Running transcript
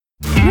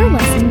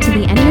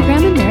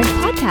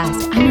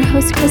podcast. I'm your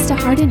host, Krista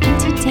Harden, and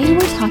today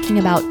we're talking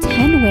about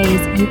 10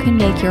 ways you can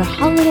make your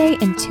holiday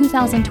in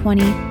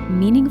 2020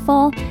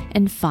 meaningful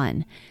and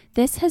fun.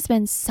 This has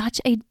been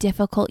such a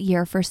difficult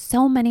year for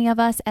so many of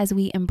us as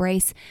we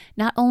embrace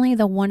not only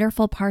the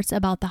wonderful parts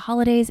about the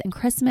holidays and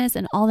Christmas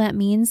and all that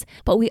means,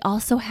 but we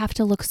also have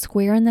to look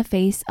square in the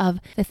face of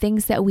the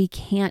things that we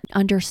can't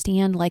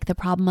understand, like the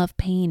problem of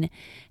pain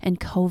and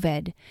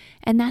COVID.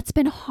 And that's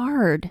been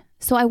hard.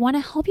 So I want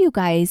to help you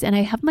guys, and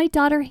I have my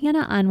daughter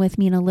Hannah on with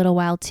me in a little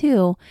while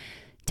too,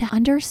 to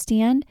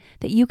understand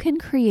that you can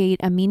create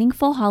a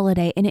meaningful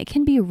holiday and it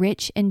can be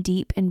rich and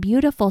deep and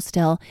beautiful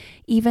still,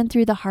 even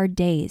through the hard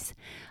days.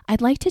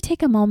 I'd like to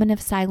take a moment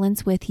of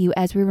silence with you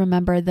as we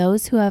remember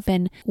those who have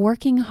been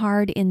working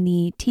hard in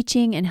the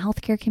teaching and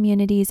healthcare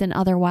communities and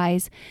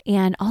otherwise,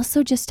 and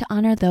also just to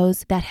honor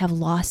those that have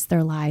lost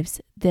their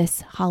lives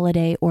this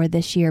holiday or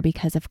this year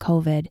because of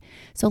COVID.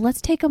 So let's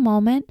take a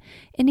moment,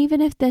 and even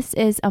if this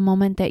is a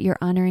moment that you're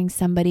honoring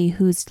somebody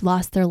who's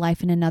lost their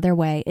life in another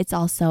way, it's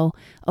also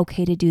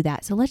okay to do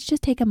that. So let's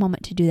just take a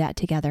moment to do that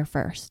together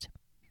first.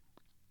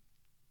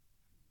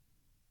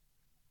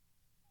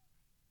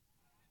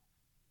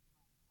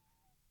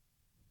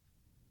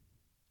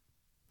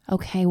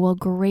 Okay, well,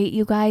 great,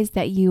 you guys,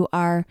 that you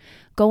are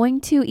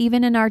going to,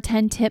 even in our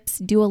 10 tips,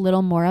 do a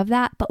little more of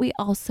that. But we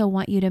also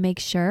want you to make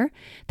sure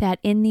that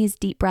in these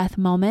deep breath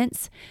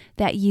moments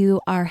that you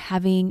are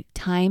having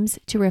times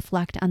to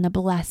reflect on the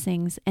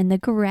blessings and the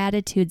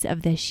gratitudes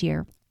of this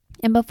year.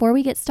 And before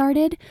we get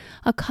started,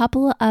 a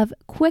couple of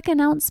quick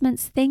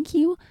announcements. Thank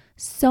you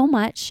so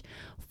much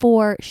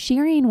for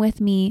sharing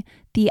with me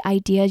the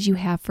ideas you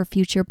have for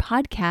future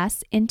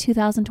podcasts in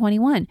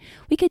 2021.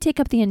 We could take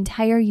up the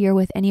entire year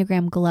with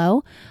Enneagram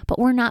Glow, but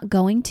we're not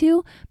going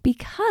to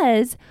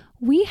because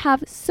we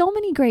have so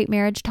many great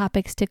marriage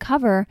topics to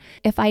cover.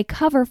 If I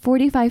cover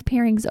 45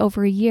 pairings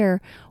over a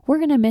year, we're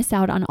going to miss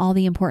out on all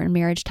the important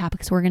marriage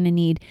topics we're going to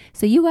need.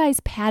 So you guys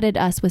padded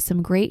us with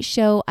some great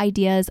show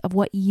ideas of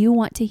what you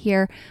want to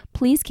hear.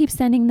 Please keep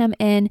sending them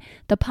in.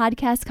 The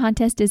podcast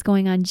contest is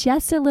going on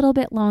just a little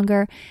bit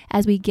longer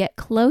as we get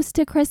close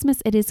to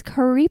Christmas. It is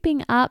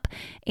creeping up,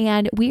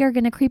 and we are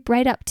going to creep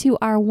right up to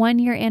our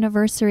 1-year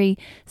anniversary.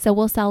 So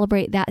we'll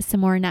celebrate that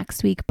some more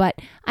next week. But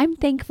I'm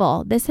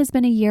thankful. This has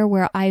been a year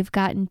where I've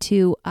gotten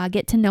to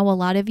get to know a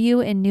lot of you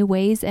in new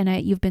ways, and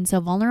you've been so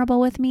vulnerable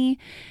with me,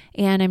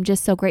 and I'm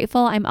just so grateful.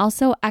 I'm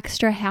also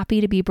extra happy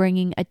to be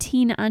bringing a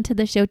teen onto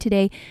the show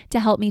today to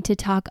help me to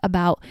talk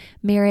about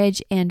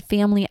marriage and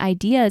family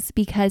ideas,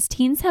 because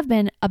teens have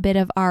been a bit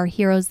of our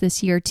heroes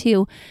this year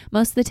too.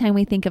 Most of the time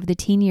we think of the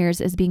teen years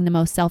as being the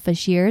most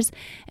selfish years,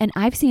 and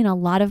I've seen a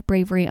lot of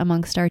bravery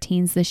amongst our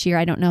teens this year.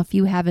 I don't know if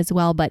you have as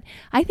well, but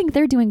I think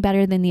they're doing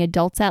better than the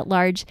adults at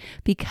large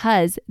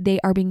because they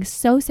are being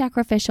so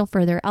sacrificial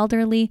for their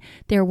elderly.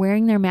 They're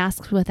wearing their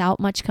masks without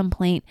much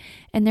complaint,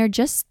 and they're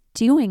just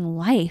doing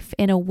life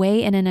in a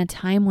way and in a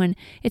time when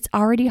it's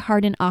already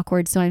hard and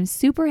awkward. So I'm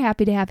super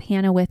happy to have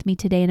Hannah with me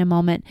today in a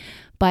moment.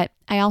 But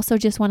I also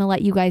just want to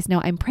let you guys know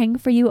I'm praying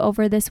for you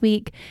over this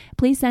week.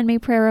 Please send me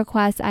prayer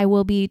requests. I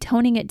will be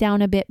toning it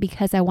down a bit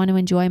because I want to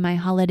enjoy my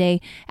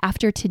holiday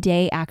after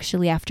today,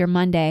 actually after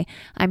Monday.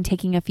 I'm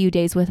taking a few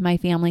days with my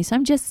family. So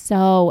I'm just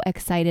so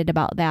excited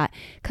about that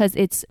because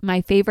it's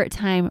my favorite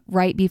time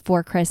right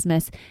before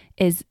Christmas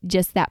is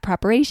just that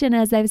preparation,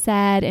 as I've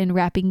said, and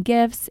wrapping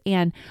gifts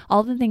and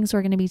all the things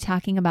we're going to be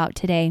talking about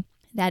today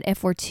that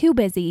if we're too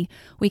busy,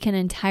 we can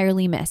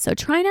entirely miss. So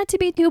try not to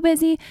be too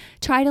busy.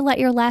 Try to let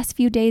your last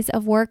few days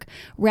of work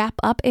wrap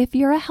up. If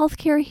you're a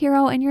healthcare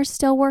hero and you're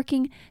still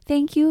working,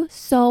 thank you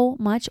so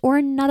much. Or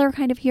another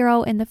kind of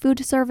hero in the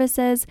food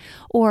services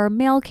or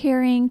mail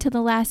carrying to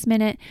the last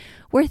minute.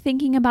 We're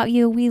thinking about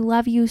you. We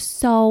love you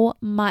so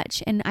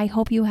much. And I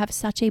hope you have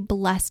such a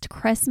blessed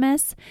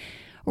Christmas.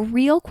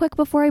 Real quick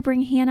before I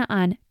bring Hannah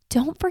on,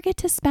 don't forget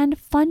to spend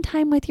fun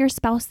time with your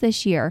spouse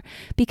this year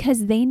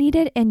because they need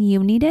it and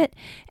you need it.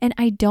 And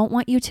I don't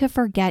want you to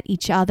forget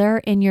each other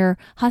in your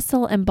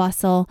hustle and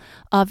bustle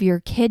of your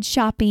kid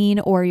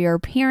shopping or your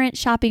parent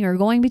shopping or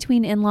going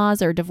between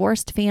in-laws or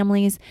divorced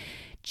families.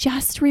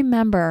 Just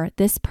remember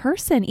this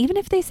person, even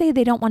if they say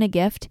they don't want a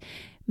gift,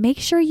 make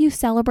sure you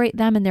celebrate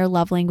them in their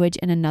love language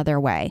in another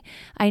way.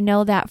 I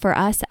know that for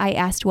us, I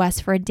asked Wes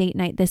for a date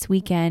night this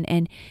weekend,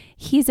 and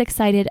he's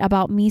excited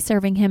about me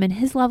serving him in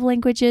his love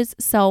languages.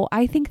 So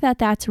I think that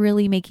that's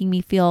really making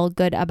me feel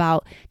good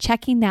about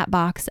checking that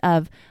box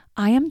of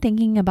I am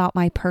thinking about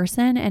my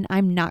person and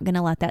I'm not going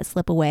to let that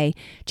slip away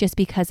just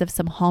because of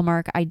some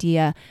Hallmark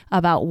idea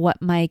about what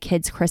my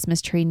kid's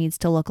Christmas tree needs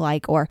to look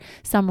like or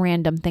some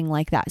random thing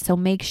like that. So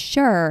make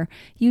sure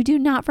you do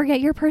not forget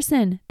your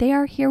person. They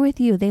are here with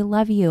you. They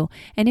love you.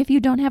 And if you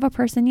don't have a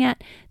person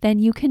yet, then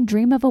you can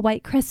dream of a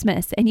white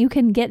Christmas and you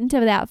can get into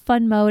that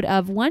fun mode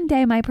of one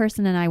day my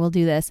person and I will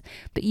do this.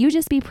 But you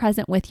just be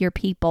present with your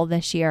people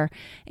this year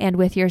and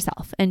with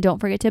yourself. And don't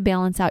forget to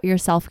balance out your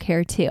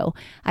self-care too.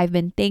 I've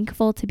been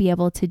thankful to be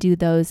able to do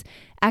those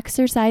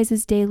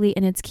exercises daily,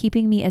 and it's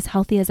keeping me as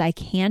healthy as I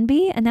can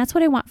be. And that's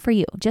what I want for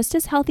you. Just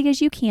as healthy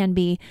as you can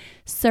be,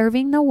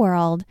 serving the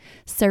world,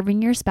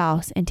 serving your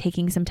spouse, and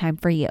taking some time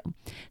for you.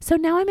 So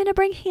now I'm going to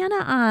bring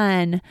Hannah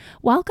on.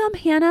 Welcome,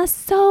 Hannah.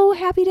 So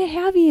happy to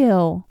have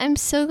you. I'm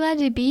so glad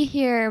to be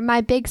here.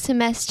 My big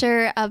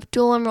semester of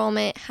dual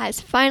enrollment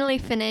has finally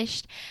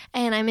finished,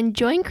 and I'm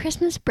enjoying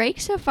Christmas break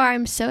so far.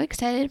 I'm so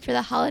excited for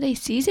the holiday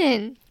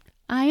season.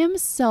 I am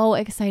so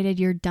excited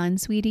you're done,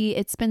 sweetie.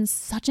 It's been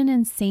such an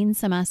insane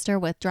semester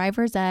with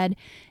driver's ed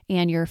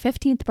and your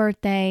 15th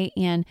birthday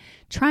and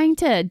trying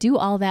to do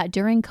all that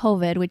during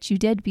COVID, which you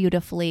did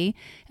beautifully.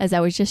 As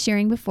I was just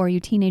sharing before, you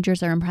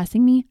teenagers are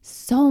impressing me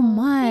so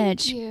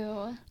much. Thank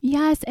you.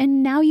 Yes,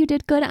 and now you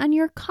did good on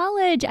your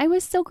college. I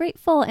was so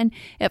grateful. And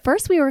at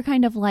first we were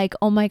kind of like,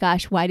 oh my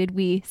gosh, why did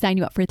we sign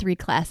you up for 3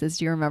 classes?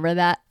 Do you remember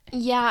that?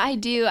 Yeah, I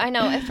do. I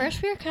know. At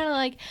first we were kind of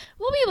like,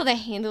 we'll be able to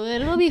handle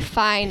it. It'll be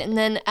fine. And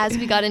then as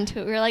we got into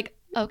it, we were like,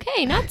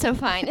 okay, not so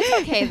fine.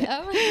 It's okay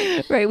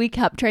though. Right. We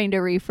kept trying to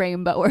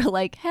reframe, but we're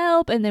like,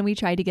 help. And then we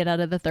tried to get out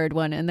of the third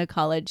one. And the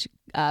college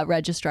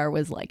registrar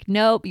was like,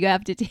 nope, you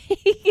have to take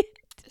it.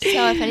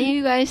 So if any of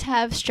you guys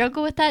have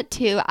struggled with that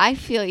too, I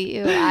feel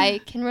you. I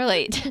can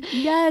relate.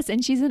 Yes,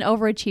 and she's an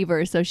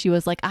overachiever. So she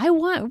was like, I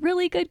want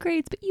really good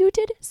grades, but you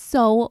did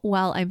so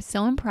well. I'm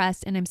so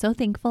impressed, and I'm so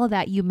thankful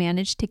that you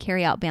managed to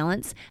carry out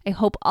balance. I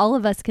hope all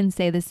of us can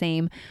say the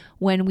same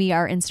when we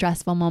are in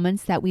stressful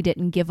moments, that we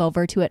didn't give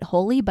over to it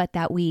wholly, but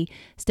that we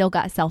still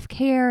got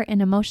self-care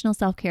and emotional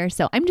self-care.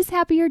 So I'm just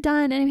happy you're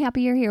done, and I'm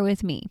happy you're here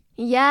with me.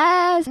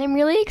 Yes, and I'm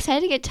really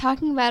excited to get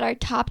talking about our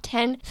top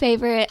 10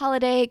 favorite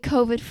holiday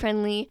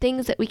COVID-friendly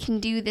things that we can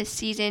do this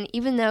season,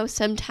 even though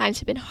sometimes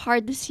have been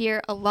hard this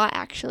year, a lot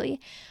actually.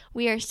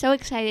 We are so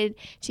excited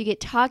to get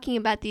talking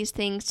about these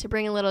things to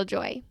bring a little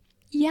joy.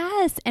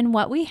 Yes, and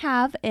what we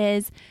have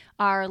is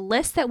our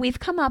list that we've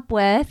come up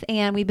with,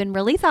 and we've been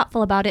really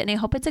thoughtful about it, and I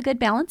hope it's a good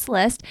balanced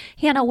list.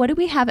 Hannah, what do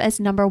we have as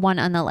number 1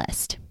 on the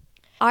list?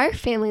 Our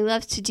family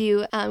loves to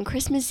do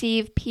Christmas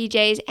Eve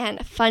PJs and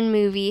a fun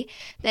movie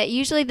that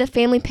usually the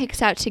family picks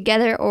out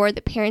together or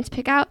the parents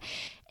pick out.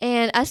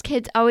 And us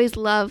kids always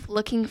love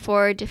looking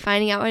forward to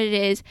finding out what it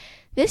is.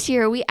 This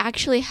year, we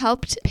actually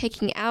helped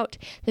picking out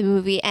the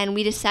movie, and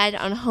we decided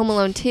on Home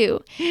Alone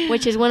 2,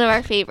 which is one of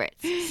our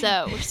favorites.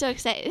 So we're so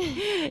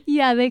excited.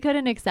 Yeah, they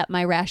couldn't accept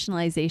my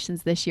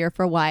rationalizations this year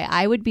for why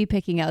I would be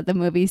picking out the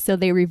movie, so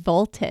they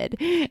revolted.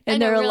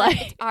 And they were like,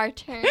 it's our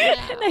turn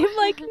now. And I'm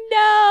like,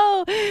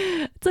 no.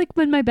 It's like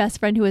when my best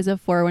friend, who was a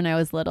 4 when I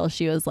was little,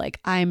 she was like,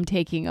 I'm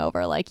taking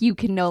over. Like, you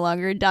can no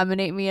longer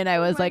dominate me. And I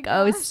was like,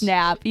 oh,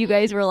 snap. You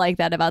guys were like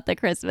that about the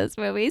Christmas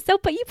movie. So,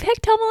 but you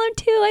picked Home Alone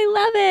 2. I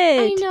love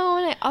it. I know.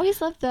 And I always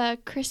love the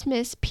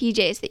Christmas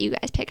PJs that you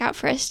guys pick out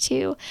for us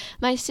too.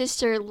 My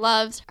sister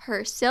loves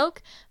her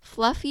silk,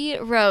 fluffy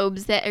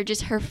robes that are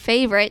just her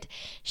favorite.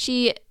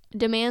 She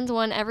demands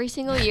one every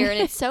single year, and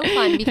it's so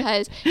fun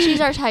because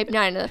she's our type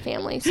 9 of the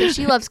family, so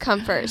she loves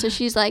comfort. So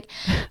she's like,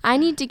 I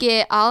need to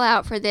get all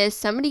out for this.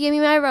 Somebody give me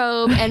my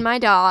robe and my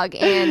dog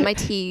and my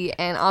tea,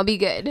 and I'll be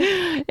good.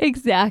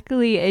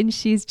 Exactly. And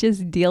she's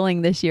just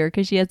dealing this year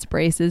because she has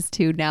braces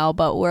too now,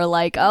 but we're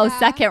like,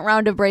 second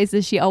round of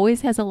braces. She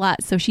always has a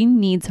lot, so she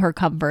needs her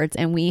comforts.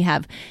 And we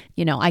have,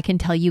 I can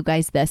tell you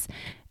guys this,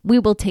 we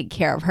will take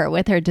care of her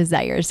with her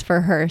desires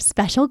for her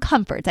special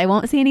comforts. I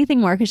won't say anything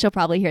more because she'll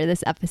probably hear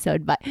this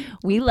episode, but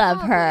we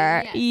love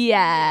her.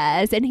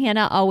 Yes. And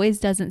Hannah always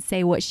doesn't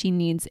say what she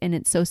needs, and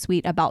it's so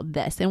sweet about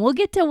this. And we'll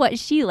get to what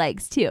she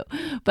likes too.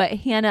 But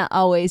Hannah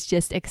always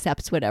just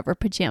accepts whatever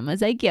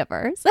pajamas I give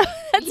her. So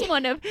that's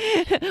one of,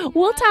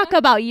 we'll talk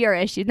about your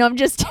issue. No, I'm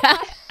just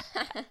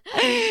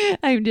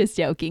I'm just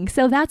joking.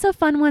 So that's a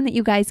fun one that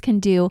you guys can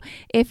do.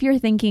 If you're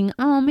thinking,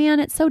 oh man,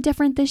 it's so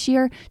different this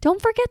year,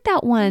 don't forget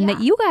that one that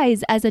you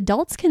guys as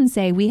adults can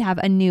say, we have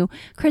a new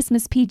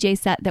Christmas PJ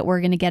set that we're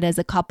going to get as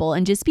a couple,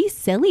 and just be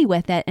silly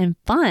with it and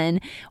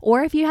fun.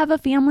 Or if you have a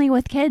family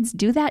with kids,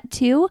 do that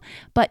too.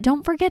 But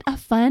don't forget a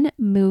fun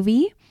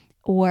movie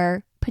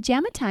or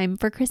pajama time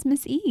for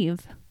Christmas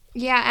Eve.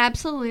 Yeah,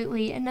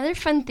 absolutely. Another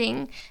fun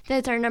thing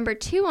that's our number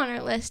 2 on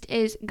our list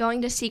is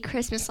going to see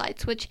Christmas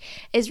lights, which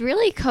is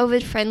really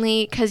COVID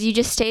friendly because you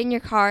just stay in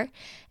your car.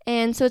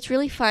 And so it's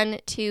really fun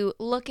to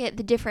look at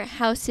the different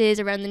houses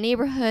around the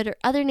neighborhood or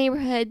other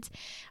neighborhoods.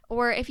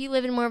 Or if you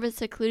live in more of a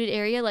secluded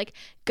area, like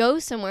go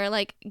somewhere,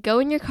 like go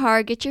in your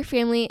car, get your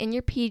family in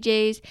your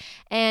PJs,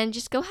 and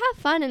just go have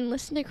fun and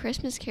listen to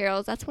Christmas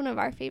carols. That's one of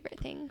our favorite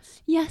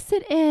things. Yes,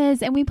 it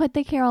is. And we put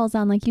the carols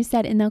on, like you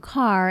said, in the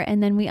car.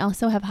 And then we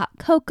also have hot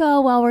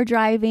cocoa while we're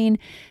driving.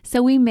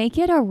 So we make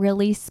it a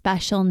really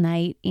special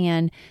night.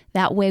 And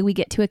that way we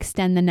get to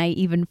extend the night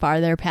even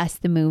farther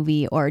past the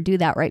movie, or do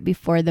that right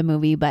before the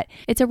movie. But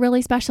it's a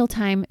really special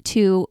time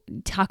to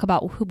talk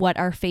about what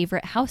our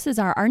favorite houses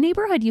are. Our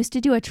neighborhood used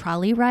to do a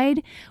trolley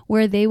ride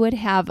where they would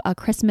have a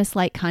Christmas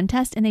light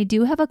contest, and they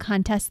do have a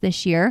contest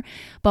this year,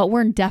 but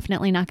we're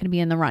definitely not going to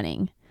be in the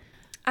running.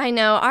 I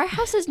know. Our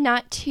house is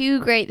not too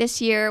great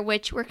this year,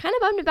 which we're kind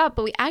of bummed about,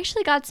 but we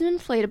actually got some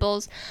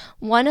inflatables,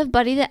 one of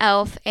Buddy the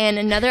Elf and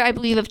another, I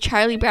believe, of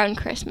Charlie Brown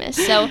Christmas.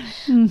 So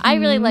I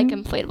really like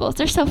inflatables.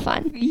 They're so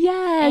fun.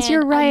 Yes, And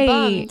you're right.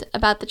 I'm bummed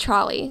about the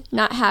trolley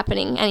not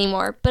happening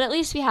anymore, but at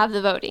least we have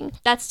the voting.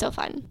 That's still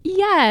fun.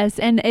 Yes,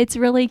 and it's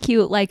really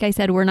cute. Like I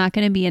said, we're not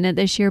going to be in it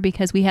this year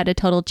because we had a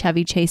total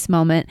Chevy Chase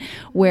moment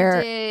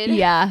where,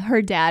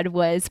 her dad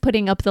was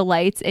putting up the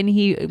lights and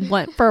he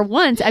went for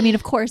once. I mean,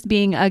 of course,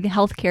 being a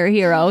healthcare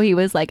hero, he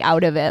was like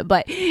out of it,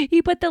 but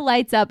he put the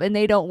lights up and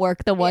they don't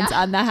work, the ones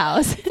on the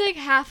house. It's like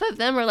half of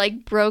them are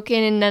like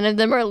broken and none of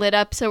them are lit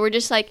up. So we're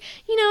just like,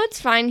 it's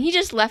fine. He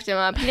just left them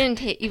up. He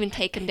didn't even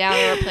take them down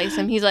or replace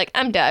them. He's like,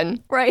 I'm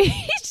done. Right.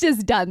 He's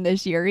just done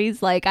this year.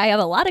 He's like, I have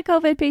a lot of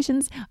COVID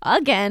patients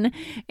again,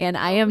 and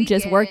I am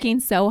just working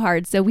so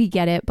hard. So we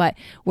get it, but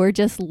we're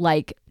just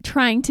like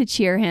trying to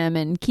cheer him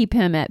and keep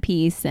him at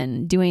peace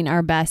and doing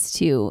our best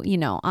to,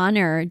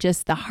 honor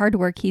just the hard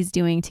work he's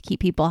doing to keep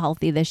people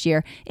healthy this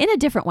year in a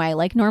different way.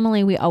 Like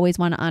normally we always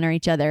want to honor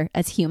each other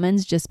as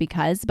humans just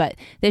because, but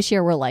this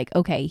year we're like,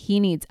 okay, he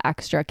needs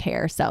extra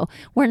care. So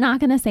we're not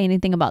going to say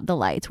anything about the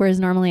lights. Whereas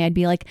normally I'd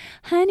be like,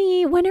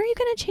 honey, when are you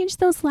going to change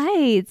those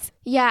lights?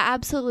 Yeah,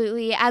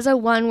 absolutely. As a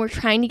one, we're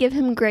trying to give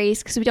him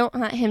grace because we don't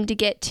want him to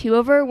get too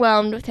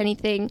overwhelmed with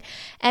anything.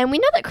 And we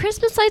know that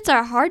Christmas lights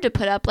are hard to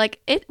put up. Like,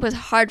 it was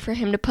hard for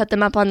him to put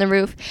them up on the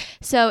roof.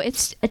 So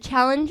it's a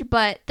challenge,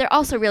 but they're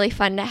also really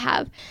fun to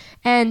have.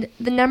 And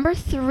the number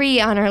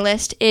 3 on our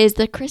list is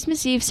the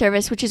Christmas Eve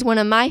service, which is one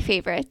of my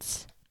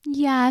favorites.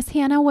 Yes,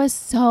 Hannah was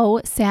so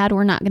sad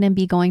we're not going to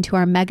be going to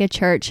our mega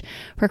church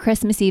for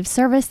Christmas Eve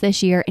service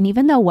this year. And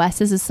even though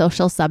Wes is a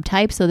social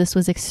subtype, so this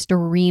was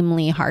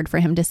extremely hard for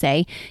him to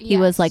say. He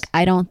was like,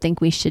 I don't think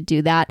we should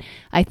do that.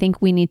 I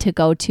think we need to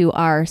go to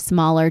our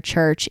smaller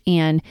church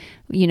and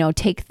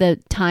take the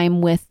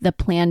time with the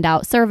planned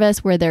out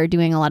service where they're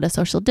doing a lot of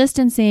social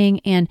distancing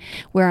and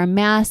wear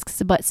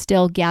masks, but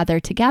still gather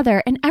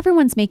together. And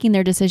everyone's making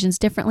their decisions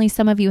differently.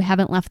 Some of you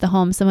haven't left the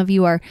home. Some of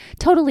you are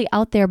totally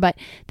out there, but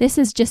this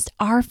is just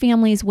our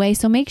family's way.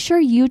 So make sure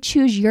you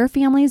choose your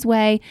family's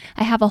way.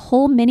 I have a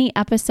whole mini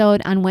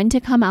episode on when to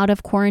come out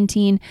of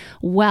quarantine.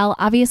 Well,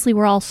 obviously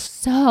we're all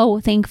so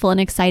thankful and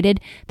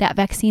excited that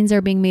vaccines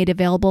are being made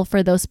available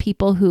for those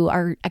people who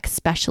are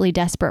especially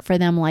desperate for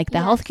them, like the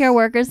healthcare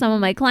workers. Some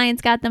of my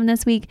clients got them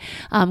this week.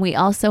 We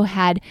also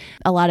had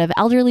a lot of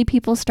elderly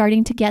people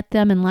starting to get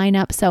them and line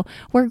up. So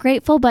we're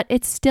grateful, but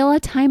it's still a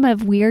time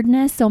of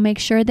weirdness. So make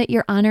sure that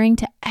you're honoring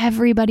to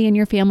everybody in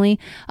your family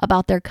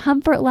about their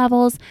comfort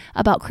levels,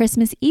 about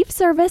Christmas Eve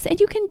service. And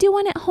you can do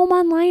one at home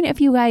online if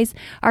you guys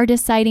are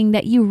deciding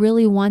that you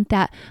really want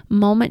that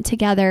moment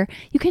together.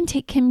 You can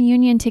take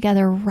communion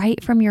together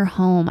right from your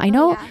home. I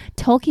know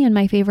Tolkien,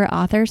 my favorite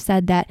author,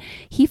 said that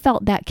he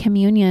felt that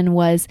communion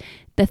was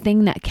the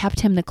thing that kept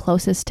him the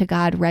closest to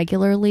God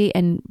regularly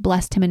and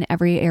blessed him in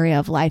every area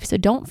of life. So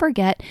don't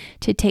forget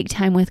to take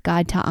time with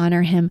God to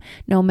honor him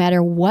no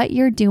matter what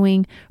you're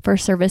doing for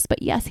service.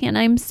 But yes, Hannah,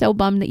 I'm so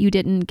bummed that you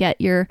didn't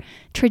get your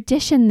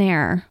tradition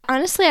there.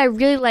 Honestly, I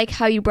really like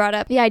how you brought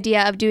up the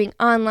idea of doing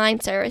online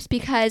service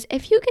because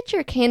if you get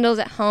your candles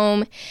at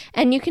home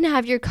and you can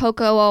have your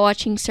cocoa while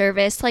watching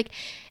service, like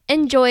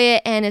enjoy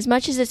it, and as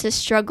much as it's a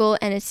struggle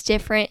and it's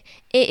different,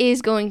 it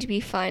is going to be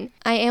fun.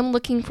 I am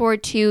looking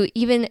forward to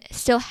even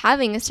still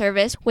having a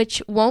service,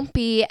 which won't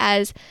be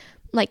as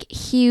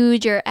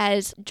huge or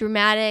as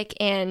dramatic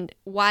and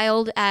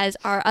wild as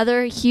our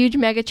other huge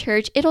mega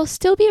church. It'll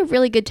still be a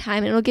really good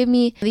time. It'll give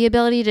me the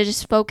ability to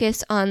just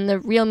focus on the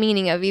real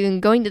meaning of even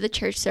going to the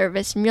church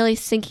service and really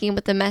syncing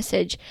with the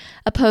message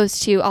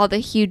opposed to all the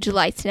huge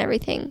lights and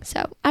everything.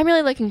 So I'm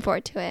really looking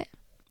forward to it.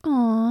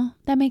 Aw,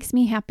 that makes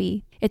me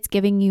happy. It's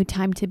giving you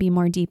time to be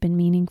more deep and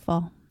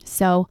meaningful.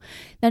 So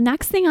the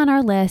next thing on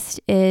our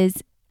list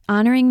is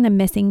honoring the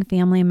missing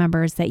family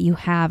members that you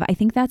have. I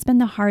think that's been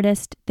the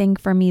hardest thing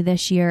for me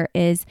this year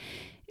is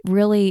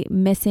really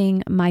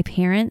missing my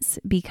parents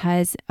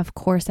because, of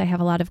course, I have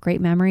a lot of great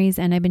memories.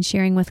 And I've been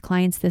sharing with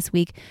clients this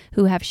week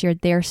who have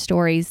shared their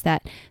stories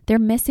that they're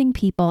missing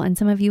people. And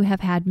some of you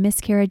have had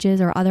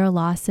miscarriages or other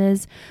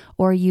losses,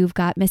 or you've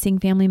got missing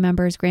family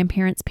members,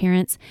 grandparents,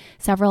 parents.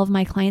 Several of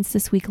my clients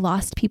this week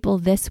lost people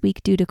this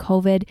week due to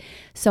COVID.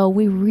 So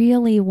we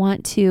really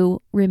want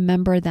to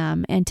remember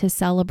them and to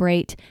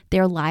celebrate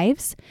their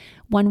lives.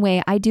 One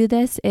way I do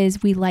this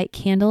is we light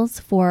candles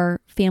for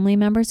family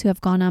members who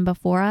have gone on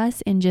before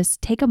us and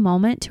just take a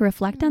moment to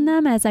reflect on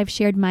them. As I've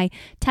shared, my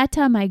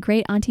teta, my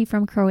great auntie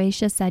from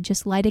Croatia, said,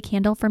 just light a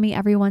candle for me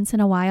every once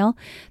in a while.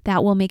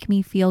 That will make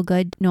me feel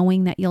good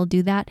knowing that you'll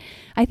do that.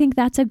 I think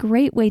that's a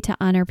great way to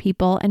honor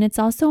people. And it's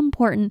also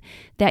important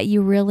that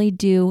you really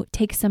do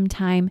take some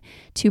time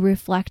to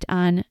reflect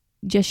on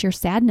just your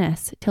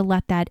sadness, to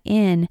let that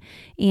in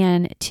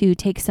and to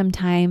take some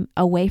time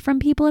away from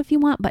people if you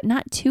want, but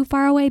not too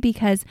far away,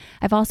 because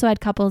I've also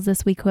had couples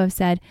this week who have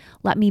said,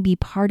 let me be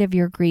part of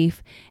your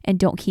grief and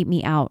don't keep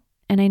me out.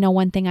 And I know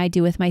one thing I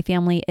do with my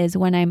family is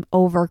when I'm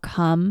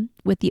overcome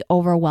with the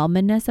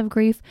overwhelmedness of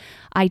grief,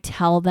 I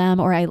tell them,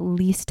 or I at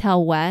least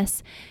tell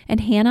Wes, and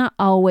Hannah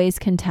always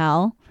can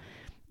tell.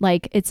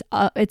 Like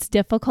it's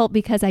difficult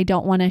because I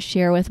don't want to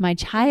share with my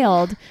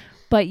child,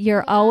 but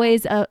you're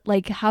always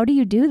like, how do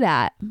you do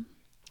that?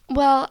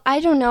 Well, I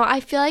don't know. I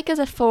feel like as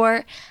a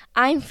 4,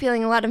 I'm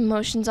feeling a lot of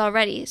emotions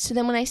already. So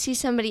then when I see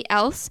somebody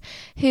else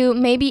who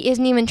maybe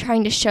isn't even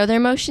trying to show their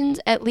emotions,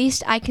 at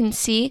least I can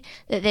see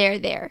that they're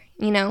there,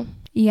 you know?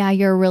 Yeah,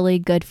 you're really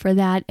good for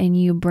that. And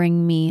you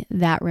bring me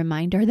that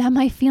reminder that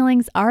my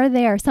feelings are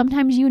there.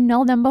 Sometimes you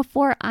know them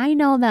before I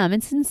know them.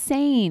 It's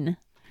insane.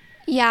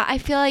 Yeah, I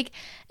feel like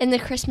in the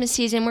Christmas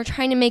season, we're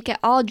trying to make it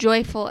all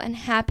joyful and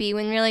happy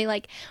when really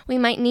like we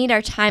might need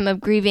our time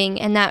of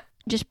grieving and that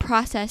just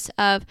process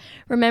of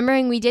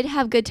remembering we did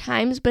have good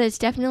times, but it's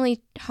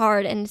definitely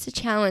hard and it's a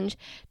challenge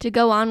to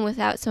go on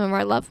without some of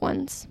our loved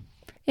ones.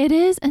 It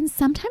is. And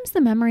sometimes the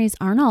memories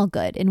aren't all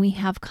good and we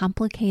have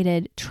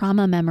complicated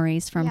trauma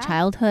memories from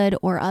childhood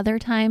or other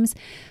times.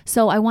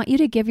 So I want you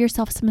to give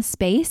yourself some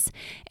space.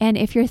 And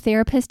if your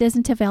therapist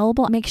isn't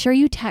available, make sure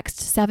you text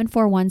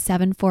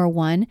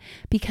 741-741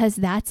 because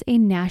that's a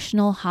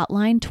national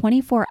hotline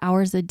 24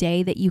 hours a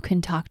day that you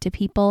can talk to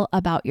people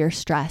about your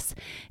stress.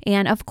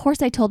 And of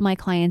course, I told my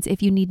clients,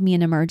 if you need me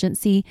in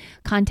emergency,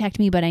 contact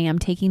me, but I am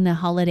taking the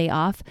holiday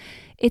off.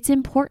 It's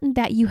important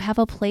that you have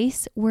a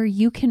place where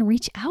you can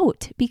reach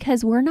out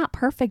because we're not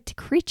perfect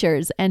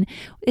creatures and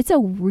it's a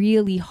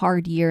really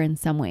hard year in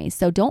some ways.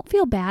 So don't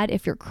feel bad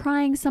if you're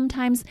crying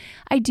sometimes.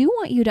 I do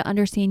want you to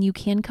understand you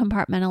can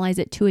compartmentalize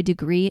it to a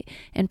degree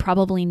and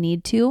probably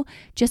need to,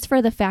 just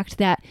for the fact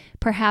that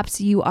perhaps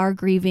you are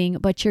grieving,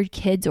 but your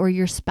kids or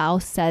your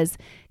spouse says,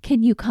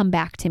 can you come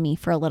back to me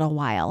for a little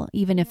while,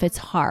 even if it's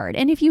hard?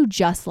 And if you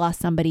just lost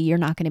somebody, you're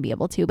not going to be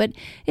able to. But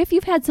if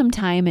you've had some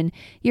time and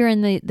you're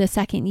in the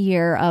second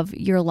year of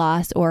your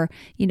loss or,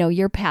 you know,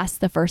 you're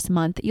past the first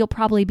month, you'll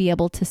probably be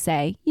able to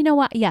say, you know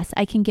what? Yes,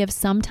 I can give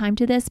some time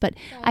to this, but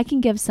I can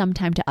give some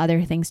time to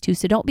other things too.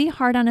 So don't be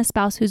hard on a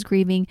spouse who's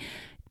grieving.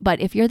 But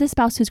if you're the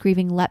spouse who's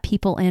grieving, let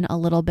people in a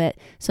little bit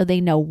so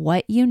they know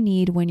what you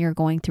need when you're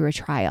going through a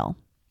trial.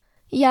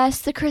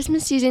 Yes, the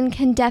Christmas season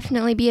can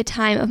definitely be a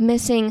time of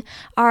missing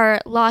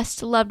our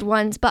lost loved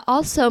ones, but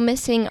also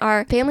missing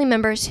our family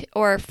members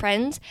or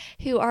friends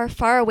who are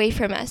far away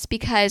from us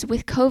because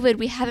with COVID,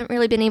 we haven't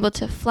really been able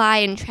to fly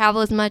and travel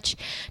as much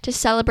to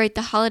celebrate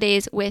the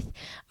holidays with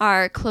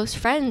our close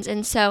friends.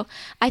 And so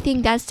I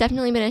think that's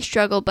definitely been a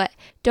struggle, but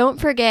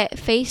don't forget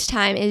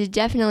FaceTime is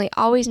definitely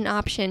always an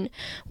option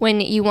when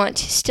you want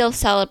to still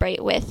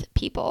celebrate with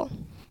people.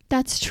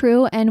 That's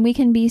true. And we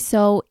can be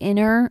so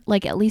inner,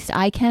 like at least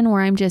I can,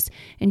 where I'm just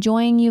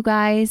enjoying you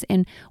guys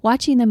and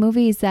watching the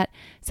movies that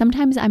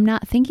sometimes I'm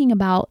not thinking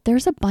about.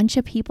 There's a bunch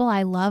of people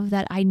I love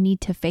that I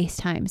need to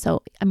FaceTime.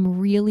 So I'm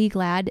really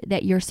glad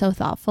that you're so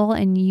thoughtful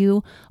and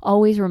you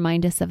always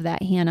remind us of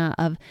that, Hannah,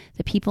 of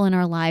the people in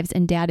our lives.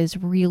 And Dad is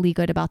really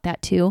good about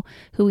that too,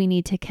 who we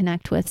need to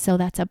connect with. So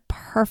that's a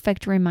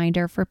perfect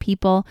reminder for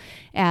people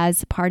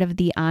as part of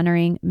the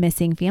honoring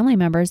missing family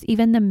members,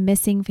 even the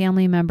missing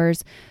family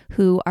members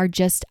who are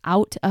just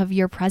out of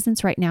your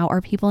presence right now,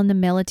 or people in the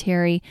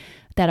military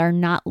that are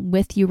not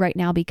with you right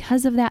now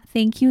because of that.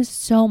 Thank you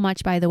so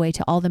much, by the way,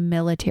 to all the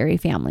military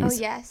families.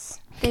 Oh, yes.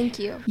 Thank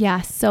you.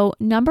 Yes. So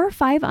number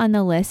 5 on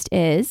the list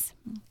is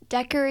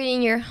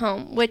decorating your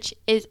home, which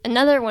is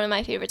another one of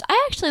my favorites.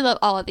 I actually love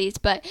all of these,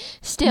 but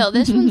still,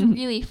 this one's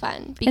really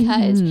fun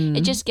because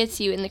it just gets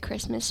you in the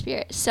Christmas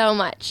spirit so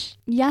much.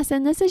 Yes,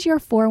 and this is your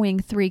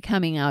 4-wing 3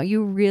 coming out.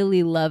 You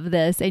really love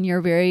this, and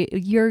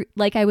you're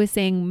like I was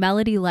saying,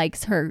 Melody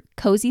likes her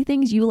cozy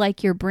things. You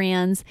like your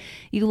brands.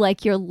 You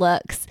like your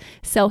looks.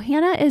 So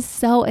Hannah is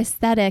so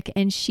aesthetic,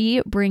 and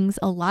she brings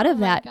a lot of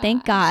that,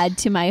 thank God,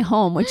 to my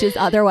home, which is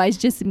otherwise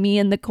just me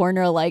in the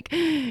corner, like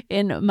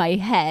in my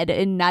head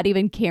and not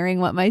even caring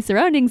what my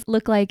surroundings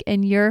look like.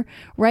 And you're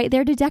right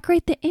there to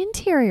decorate the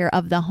interior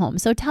of the home.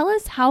 So tell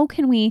us, how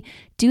can we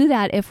do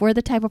that if we're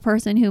the type of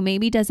person who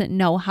maybe doesn't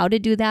know how to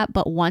do that,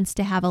 but wants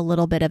to have a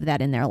little bit of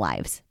that in their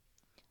lives?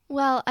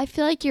 Well, I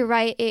feel like you're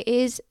right. It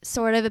is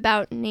sort of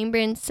about name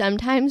brands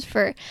sometimes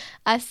for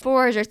us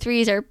 4s or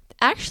 3s or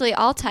actually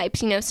all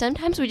types. You know,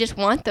 sometimes we just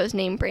want those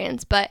name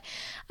brands, but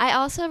I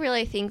also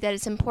really think that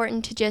it's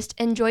important to just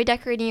enjoy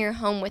decorating your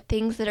home with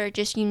things that are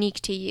just unique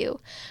to you.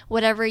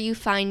 Whatever you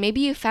find,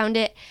 maybe you found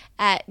it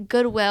at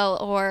Goodwill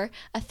or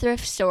a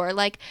thrift store,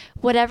 like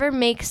whatever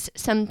makes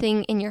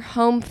something in your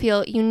home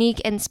feel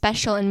unique and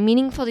special and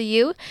meaningful to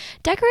you,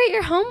 decorate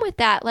your home with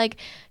that. Like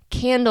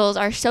candles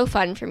are so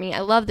fun for me. I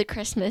love the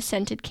Christmas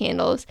scented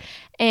candles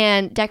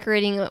and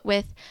decorating it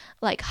with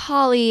like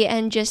holly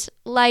and just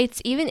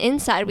lights. Even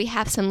inside we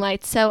have some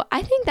lights. So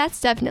I think that's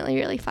definitely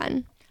really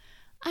fun.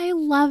 I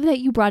love that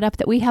you brought up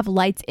that we have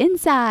lights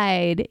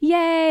inside.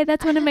 Yay,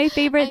 that's one of my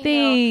favorite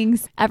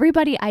things.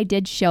 Everybody, I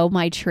did show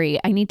my tree.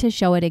 I need to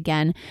show it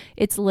again.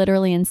 It's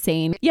literally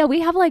insane. Yeah,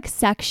 we have like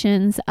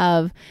sections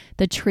of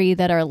the tree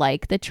that are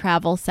like the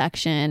travel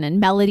section, and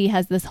Melody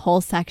has this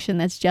whole section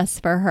that's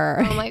just for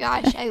her. Oh my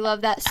gosh, I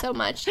love that so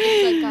much.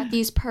 It's like got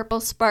these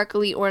purple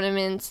sparkly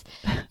ornaments,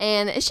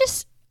 and it's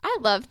just, I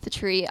love the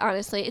tree,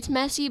 honestly. It's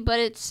messy, but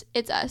it's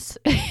us.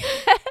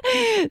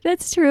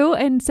 That's true.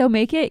 And so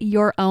make it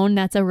your own.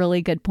 That's a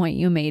really good point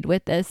you made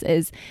with this,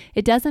 is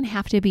it doesn't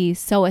have to be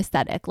so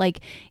aesthetic. Like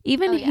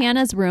even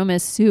Hannah's room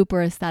is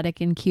super aesthetic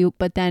and cute,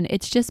 but then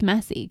it's just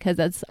messy because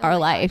that's our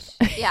life.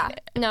 Yeah.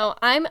 No,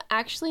 I'm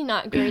actually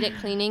not great at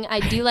cleaning. I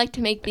do like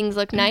to make things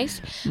look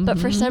nice, but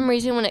for some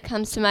reason when it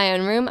comes to my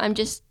own room, I'm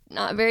just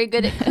not very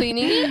good at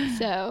cleaning it.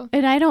 So,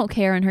 and I don't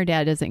care, and her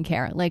dad doesn't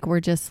care. Like we're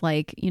just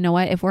like, you know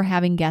what, if we're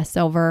having guests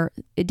over,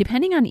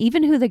 depending on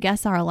even who the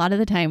guests are, a lot of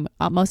the time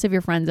most of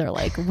your friends are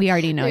like, we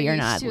already know you're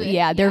not.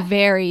 Yeah, they're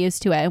very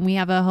used to it, and we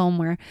have a home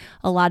where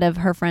a lot of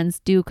her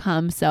friends do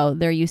come, so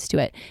they're used to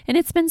it. And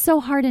it's been so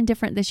hard and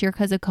different this year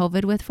because of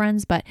COVID with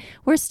friends, but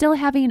we're still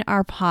having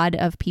our pod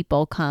of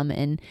people come,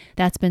 and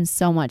that's been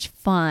so much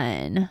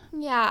fun.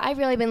 Yeah, I've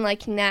really been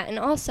liking that. And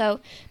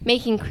also,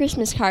 making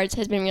Christmas cards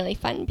has been really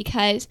fun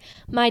because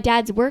my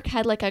dad's work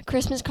had like a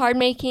Christmas card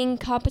making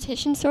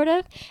competition sort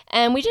of.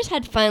 And we just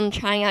had fun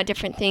trying out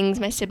different things,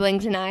 my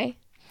siblings and I.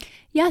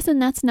 Yes,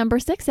 and that's number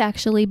 6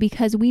 actually,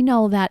 because we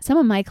know that some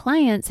of my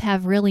clients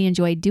have really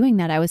enjoyed doing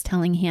that. I was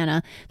telling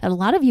Hannah that a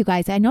lot of you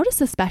guys, I noticed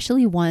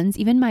especially ones,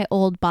 even my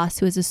old boss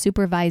who is a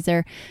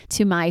supervisor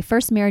to my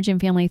first marriage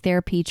and family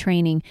therapy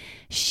training,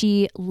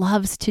 she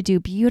loves to do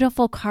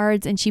beautiful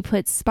cards and she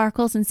puts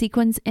sparkles and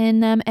sequins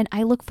in them. And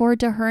I look forward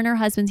to her and her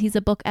husband's, he's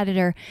a book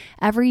editor.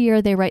 Every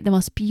year they write the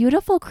most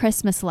beautiful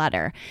Christmas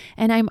letter.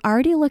 And I'm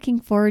already looking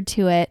forward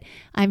to it.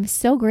 I'm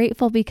so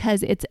grateful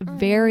because it's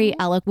very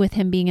eloquent with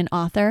him being an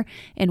author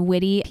and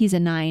witty. He's a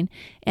 9.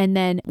 And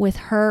then with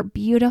her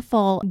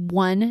beautiful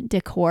 1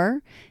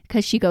 decor,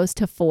 because she goes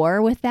to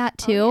 4 with that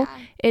too.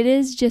 It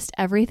is just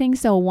everything.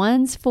 So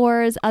 1s,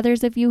 4s,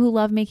 others of you who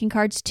love making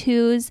cards,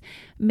 2s,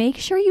 make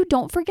sure you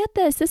don't forget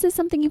this. This is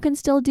something you can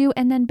still do.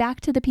 And then back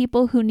to the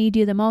people who need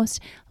you the most.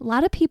 A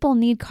lot of people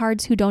need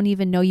cards who don't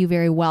even know you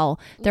very well.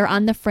 They're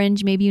on the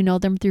fringe. Maybe you know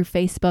them through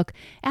Facebook.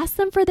 Ask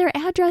them for their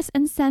address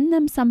and send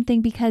them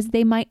something, because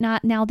they might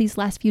not now these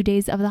last few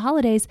days of the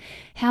holidays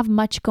have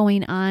much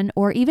going on,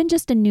 or even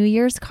just a New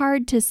Year's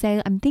card to say,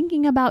 I'm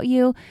thinking about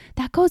you.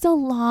 That goes a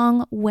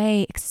long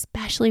way,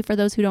 especially for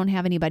those who don't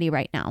have anybody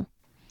right now.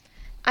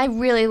 I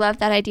really love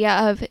that idea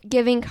of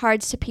giving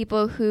cards to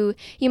people who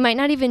you might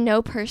not even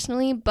know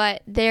personally,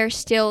 but they're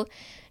still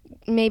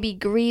maybe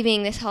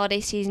grieving this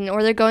holiday season,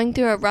 or they're going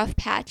through a rough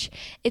patch.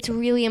 It's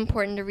really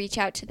important to reach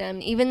out to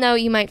them. Even though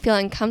you might feel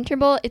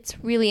uncomfortable,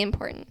 it's really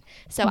important.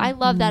 So I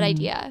love that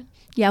idea.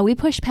 Yeah, we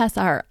push past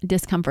our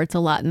discomforts a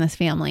lot in this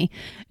family.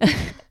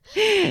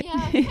 Yeah,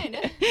 kind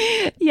of.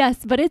 Yes,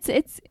 but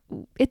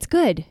it's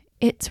good.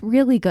 It's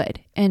really good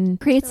and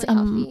creates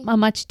really a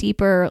much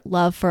deeper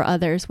love for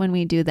others when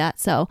we do that.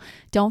 So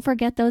don't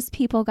forget those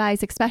people,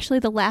 guys, especially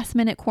the last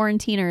minute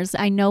quarantiners.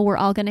 I know we're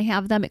all going to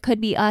have them. It could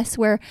be us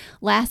where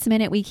last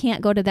minute we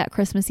can't go to that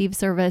Christmas Eve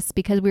service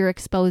because we were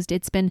exposed.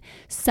 It's been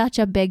such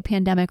a big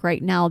pandemic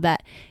right now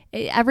that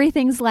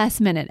everything's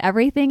last minute.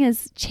 Everything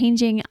is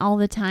changing all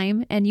the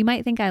time. And you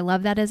might think I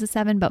love that as a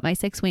 7, but my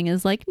 6 wing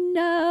is like,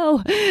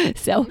 no.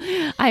 So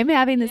I'm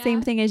having the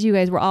same thing as you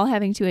guys. We're all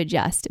having to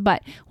adjust.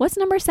 But what's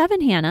number 7,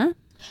 Hannah?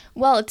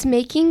 Well, it's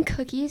making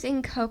cookies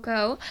and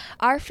cocoa.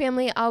 Our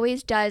family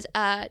always does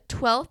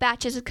 12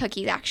 batches of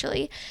cookies,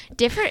 actually.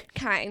 Different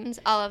kinds,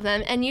 all of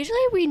them. And usually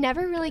we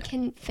never really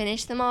can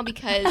finish them all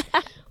because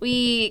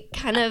we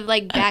kind of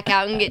like back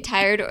out and get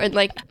tired, or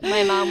like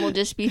my mom will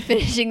just be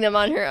finishing them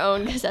on her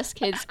own because us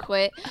kids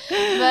quit.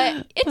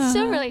 But it's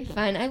still really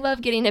fun. I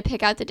love getting to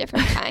pick out the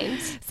different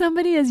kinds.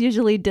 Somebody is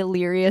usually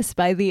delirious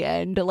by the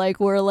end. Like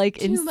we're like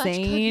Too insane. much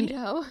cookie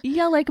dough.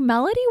 Yeah, like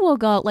Melody will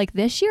go, like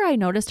this year I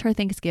noticed her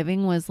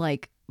Thanksgiving was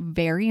like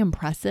very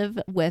impressive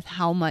with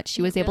how much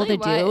she was able to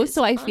do.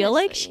 So I feel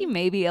like she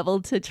may be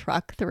able to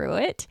truck through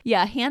it.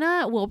 Yeah,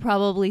 Hannah will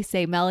probably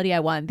say, Melody, I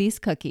want these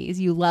cookies.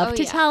 You love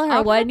to tell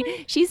her when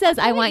she says,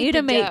 I want you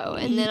to make.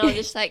 And then I'll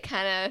just like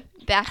kind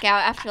of back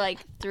out after like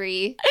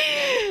 3.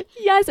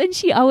 Yes, and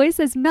she always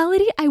says,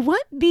 Melody, I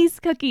want these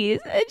cookies.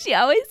 And she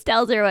always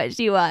tells her what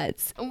she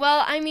wants.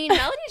 Well, I mean,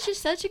 Melody's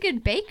just such a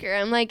good baker.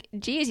 I'm like,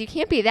 geez, you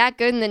can't be that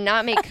good and then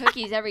not make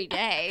cookies every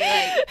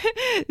day.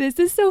 Like, this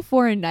is so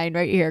 4 and 9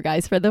 right here,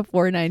 guys, for the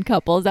 4-9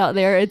 couples out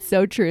there. It's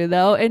so true,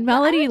 though. And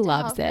Melody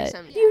loves it.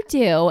 You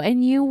do,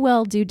 and you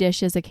will do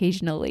dishes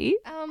occasionally.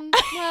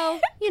 Well,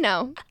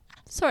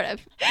 Sort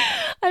of.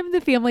 I'm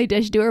the family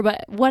dish doer,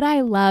 but what I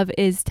love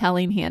is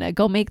telling Hannah,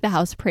 go make the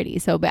house pretty.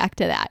 So back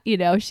to that,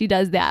 she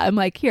does that. I'm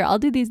like, here, I'll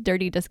do these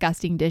dirty,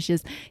 disgusting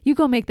dishes. You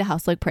go make the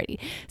house look pretty.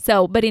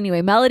 So, but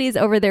anyway, Melody's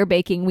over there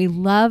baking. We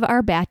love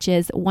our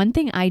batches. One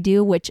thing I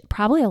do, which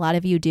probably a lot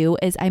of you do,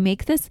 is I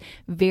make this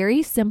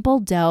very simple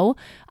dough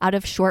out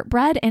of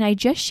shortbread, and I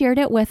just shared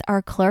it with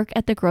our clerk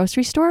at the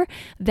grocery store.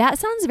 That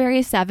sounds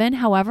very 7.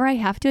 However, I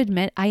have to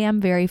admit, I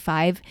am very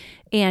 5.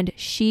 And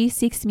she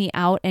seeks me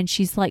out and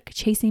she's like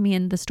chasing me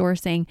in the store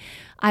saying,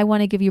 I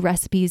want to give you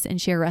recipes and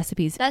share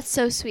recipes. That's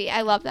so sweet. I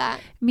love that.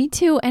 Me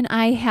too. And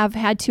I have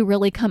had to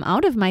really come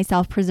out of my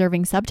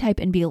self-preserving subtype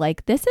and be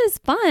like, this is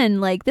fun.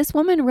 Like, this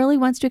woman really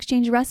wants to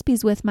exchange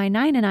recipes with my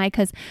 9 and I,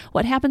 because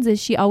what happens is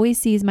she always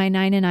sees my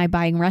 9 and I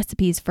buying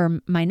recipes for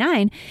my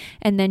 9.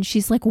 And then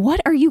she's like,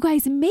 what are you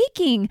guys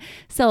making?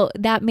 So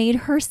that made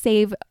her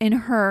save in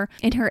her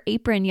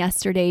apron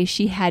yesterday.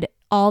 She had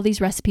all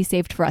these recipes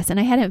saved for us. And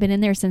I hadn't been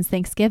in there since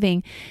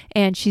Thanksgiving.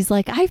 And she's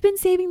like, I've been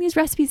saving these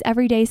recipes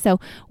every day.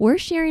 So we're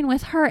sharing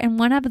with her. And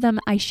one of them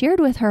I shared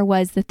with her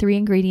was the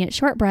 3-ingredient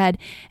shortbread.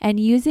 And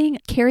using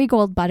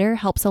Kerrygold butter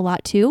helps a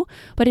lot too.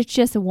 But it's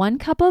just 1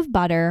 cup of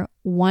butter,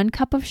 1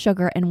 cup of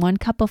sugar, and 1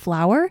 cup of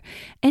flour.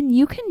 And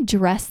you can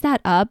dress that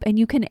up and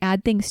you can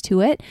add things to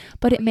it.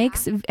 But it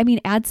makes,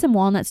 add some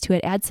walnuts to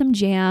it, add some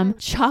jam,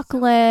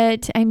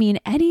 chocolate.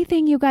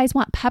 Anything you guys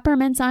want,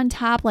 peppermints on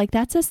top. Like,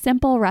 that's a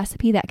simple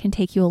recipe that can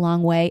take you a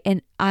long way.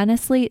 And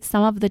honestly,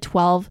 some of the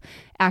 12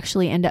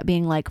 actually end up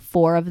being like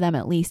 4 of them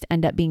at least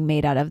end up being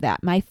made out of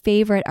that. My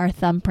favorite are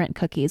thumbprint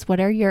cookies. What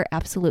are your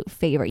absolute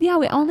favorite? Yeah,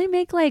 we only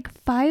make like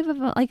 5 of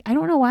them. Like, I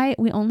don't know why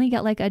we only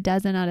get like a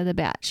dozen out of the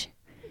batch.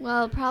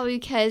 Well, probably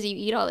because you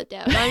eat all the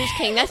dough. No, I'm just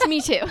kidding. That's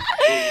me too.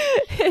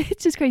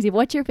 It's just crazy.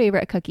 What's your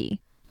favorite cookie?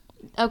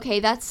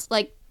 Okay, that's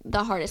like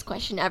the hardest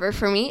question ever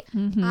for me.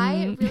 Mm-hmm.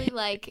 I really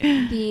like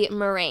the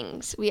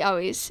meringues we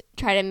always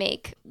try to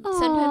make. Aww.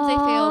 Sometimes they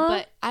fail,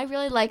 but I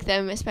really like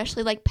them,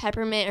 especially like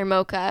peppermint or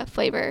mocha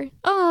flavor.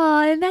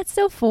 Oh, and that's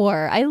so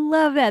 4. I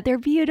love that. They're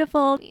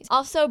beautiful.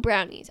 Also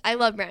brownies. I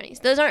love brownies.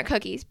 Those aren't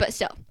cookies, but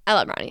still, I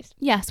love brownies.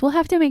 Yes, we'll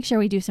have to make sure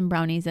we do some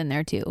brownies in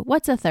there too.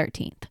 What's a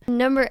 13th?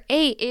 Number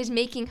 8 is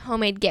making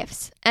homemade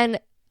gifts. And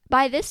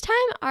by this time,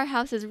 our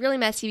house is really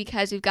messy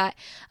because we've got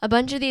a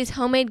bunch of these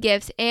homemade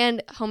gifts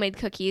and homemade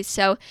cookies.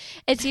 So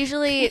it's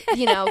usually,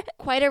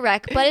 quite a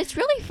wreck, but it's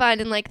really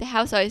fun. And like the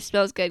house always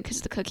smells good because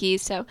of the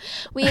cookies. So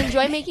we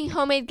enjoy making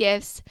homemade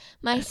gifts.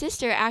 My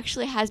sister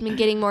actually has been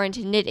getting more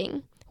into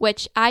knitting,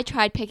 which I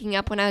tried picking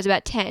up when I was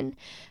about 10,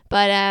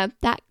 but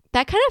that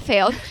kind of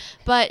failed.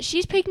 But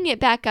she's picking it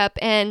back up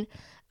and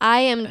I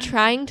am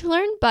trying to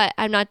learn, but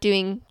I'm not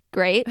doing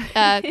great.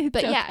 But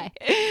okay. Yeah.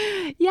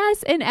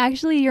 Yes. And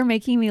actually you're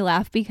making me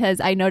laugh because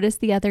I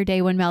noticed the other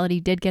day when Melody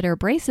did get her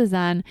braces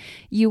on,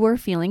 you were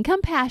feeling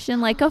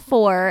compassion like a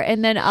 4.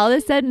 And then all of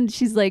a sudden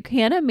she's like,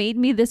 Hannah made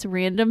me this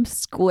random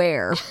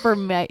square for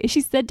me.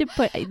 She said to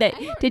put that.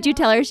 Did you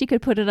tell her she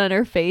could put it on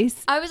her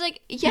face? I was like,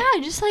 yeah,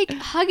 just like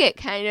hug it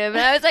kind of.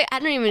 And I was like, I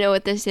don't even know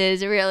what this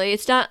is really.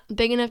 It's not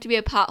big enough to be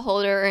a pot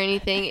holder or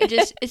anything.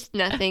 It's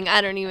nothing.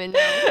 I don't even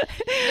know.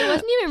 It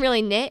wasn't even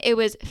really knit. It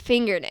was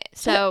finger knit.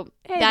 So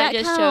hey, that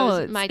just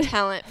shows my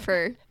talent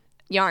for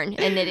yarn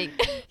and knitting.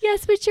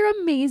 Yes, but you're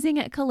amazing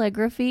at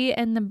calligraphy,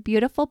 and the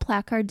beautiful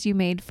placards you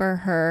made for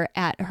her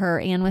at her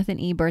Anne with an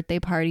E birthday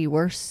party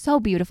were so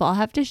beautiful. I'll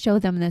have to show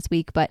them this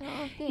week, but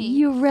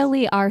you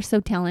really are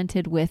so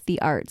talented with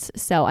the arts.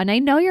 So, and I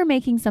know you're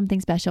making something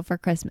special for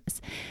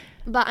Christmas.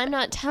 But I'm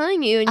not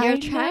telling you, and you're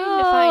trying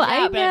to find out, but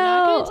I'm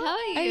not going to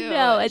tell you. I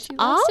know, it's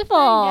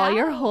awful.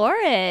 You're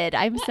horrid.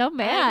 I'm so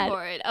mad. I'm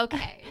horrid.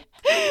 Okay.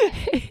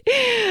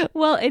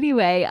 Well,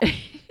 anyway.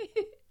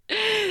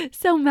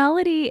 So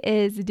Melody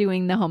is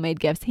doing the homemade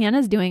gifts.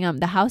 Hannah's doing them.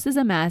 The house is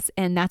a mess.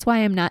 And that's why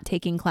I'm not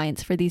taking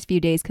clients for these few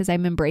days, because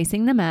I'm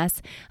embracing the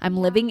mess. I'm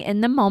living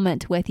in the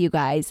moment with you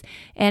guys.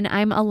 And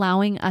I'm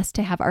allowing us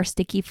to have our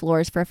sticky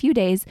floors for a few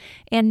days,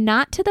 and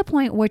not to the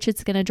point which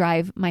it's going to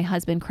drive my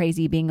husband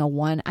crazy being a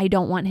 1. I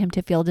don't want him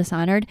to feel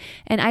dishonored.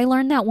 And I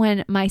learned that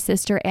when my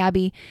sister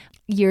Abby,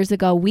 years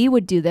ago, we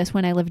would do this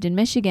when I lived in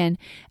Michigan.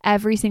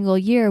 Every single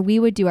year we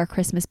would do our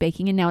Christmas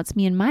baking, and now it's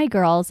me and my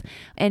girls,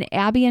 and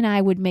Abby and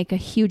I would make a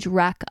huge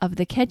wreck of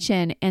the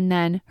kitchen, and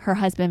then her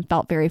husband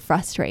felt very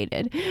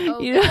frustrated. Oh,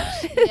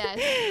 gosh.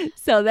 Yes.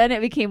 So then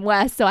it became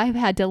Wes. So I've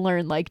had to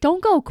learn, like,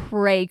 don't go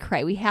cray.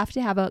 We have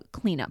to have a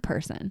cleanup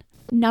person.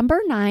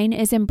 Number 9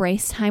 is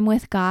embrace time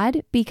with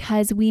God,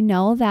 because we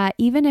know that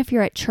even if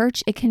you're at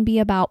church, it can be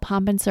about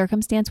pomp and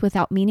circumstance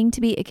without meaning to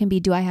be. It can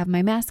be, do I have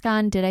my mask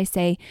on? Did I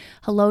say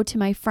hello to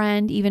my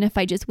friend? Even if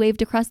I just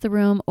waved across the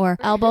room or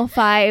elbow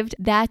fived,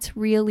 that's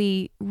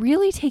really,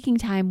 really taking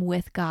time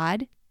with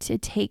God to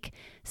take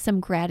some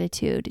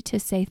gratitude, to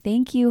say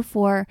thank you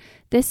for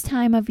this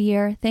time of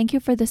year. Thank you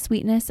for the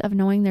sweetness of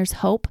knowing there's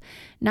hope,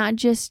 not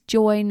just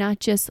joy,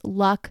 not just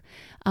luck.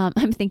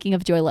 I'm thinking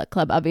of Joy Luck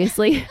Club,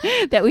 obviously,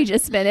 that we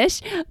just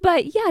finished.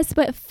 But yes,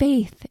 but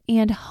faith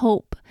and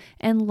hope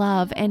and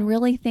love, and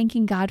really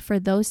thanking God for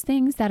those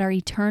things that are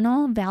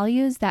eternal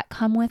values that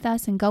come with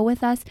us and go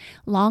with us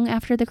long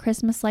after the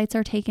Christmas lights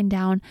are taken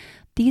down.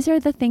 These are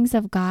the things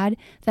of God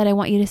that I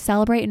want you to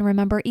celebrate and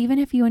remember. Even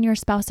if you and your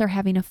spouse are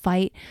having a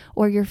fight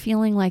or you're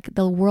feeling like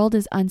the world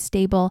is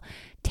unstable,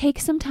 take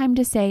some time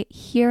to say,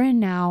 here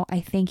and now,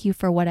 I thank you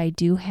for what I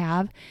do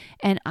have.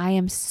 And I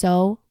am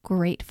so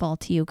grateful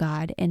to you,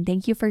 God. And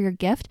thank you for your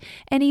gift.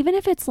 And even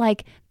if it's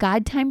like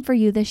God time for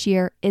you this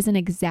year isn't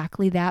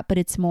exactly that, but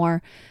it's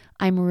more,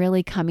 I'm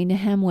really coming to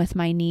him with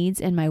my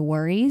needs and my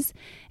worries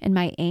and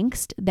my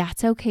angst,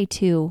 that's okay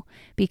too,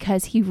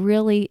 because he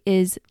really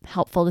is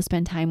helpful to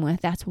spend time with.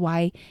 That's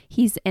why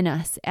he's in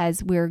us.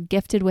 As we're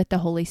gifted with the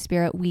Holy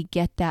Spirit, we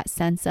get that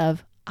sense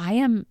of, I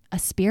am a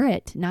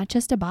spirit, not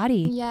just a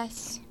body.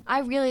 Yes, I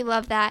really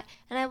love that.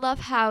 And I love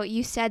how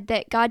you said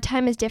that God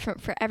time is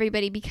different for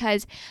everybody,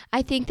 because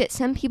I think that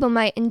some people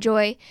might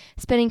enjoy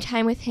spending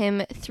time with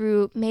him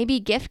through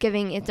maybe gift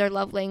giving is their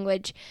love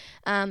language,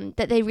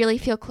 that they really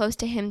feel close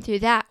to him through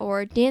that,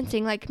 or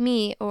dancing like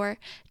me, or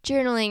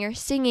journaling or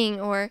singing,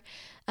 or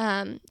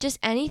just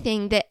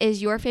anything that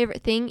is your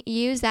favorite thing.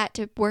 Use that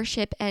to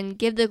worship and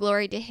give the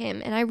glory to him.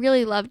 And I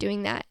really love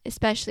doing that,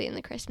 especially in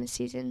the Christmas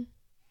season.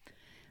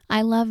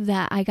 I love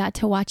that I got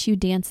to watch you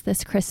dance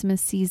this Christmas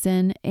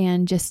season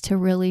and just to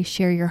really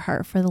share your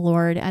heart for the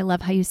Lord. I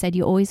love how you said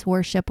you always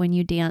worship when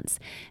you dance.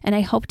 And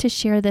I hope to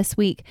share this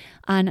week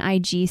on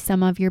IG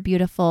some of your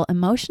beautiful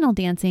emotional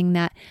dancing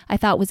that I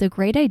thought was a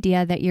great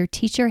idea that your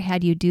teacher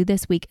had you do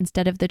this week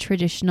instead of the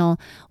traditional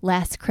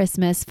Last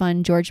Christmas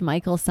fun George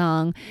Michael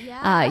song.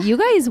 Yeah. You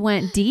guys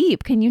went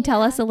deep. Can you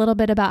tell us a little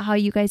bit about how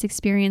you guys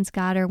experienced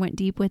God or went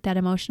deep with that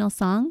emotional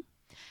song?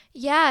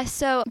 Yeah,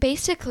 so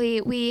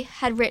basically we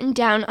had written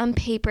down on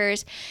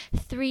papers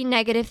 3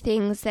 negative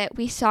things that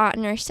we saw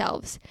in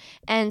ourselves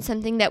and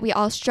something that we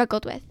all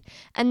struggled with.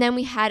 And then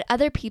we had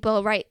other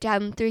people write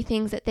down 3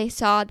 things that they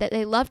saw that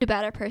they loved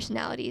about our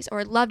personalities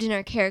or loved in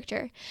our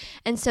character.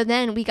 And so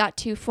then we got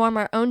to form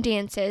our own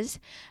dances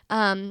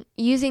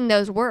using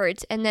those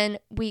words, and then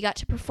we got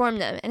to perform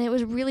them. And it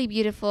was really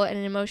beautiful and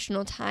an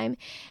emotional time.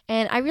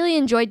 And I really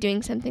enjoyed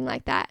doing something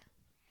like that.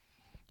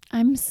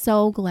 I'm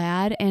so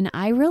glad. And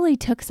I really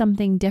took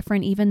something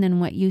different even than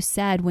what you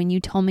said when you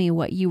told me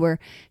what you were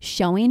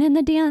showing in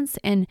the dance.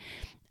 And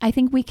I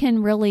think we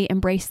can really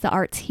embrace the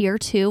arts here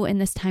too in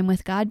this time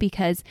with God,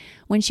 because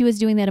when she was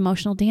doing that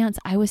emotional dance,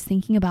 I was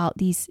thinking about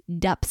these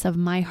depths of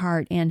my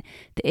heart and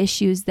the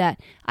issues that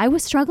I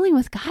was struggling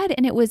with God.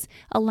 And it was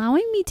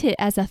allowing me to,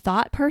 as a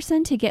thought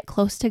person, to get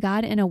close to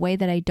God in a way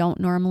that I don't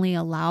normally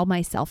allow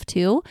myself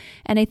to.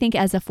 And I think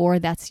as a 4,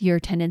 that's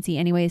your tendency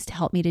anyways, to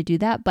help me to do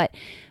that. But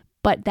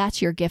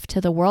that's your gift to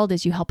the world,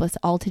 is you help us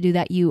all to do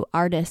that, you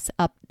artists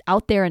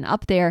out there and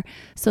up there.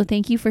 So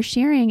thank you for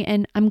sharing.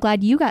 And I'm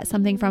glad you got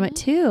something from it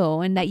too.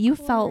 And that you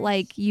felt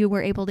like you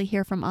were able to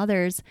hear from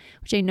others,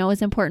 which I know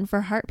is important for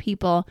heart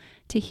people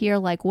to hear,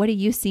 like, what do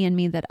you see in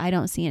me that I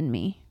don't see in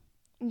me?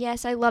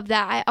 Yes, I love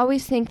that. I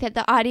always think that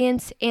the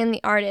audience and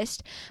the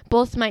artist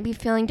both might be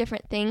feeling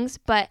different things,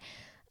 but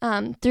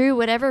through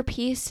whatever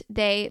piece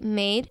they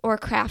made or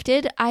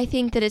crafted, I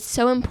think that it's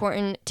so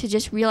important to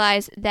just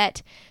realize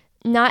that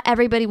not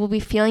everybody will be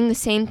feeling the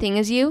same thing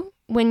as you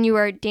when you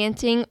are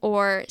dancing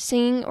or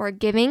singing or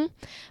giving,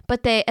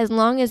 but as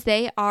long as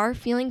they are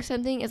feeling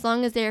something, as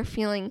long as they are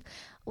feeling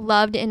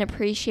loved and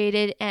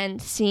appreciated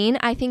and seen,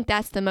 I think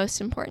that's the most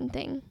important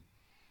thing.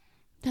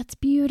 That's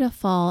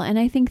beautiful. And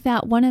I think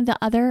that one of the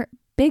other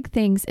big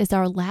things is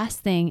our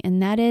last thing,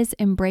 and that is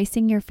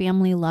embracing your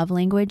family love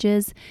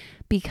languages,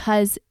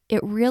 because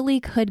it really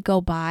could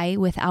go by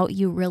without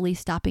you really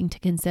stopping to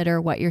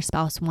consider what your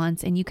spouse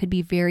wants, and you could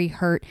be very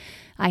hurt.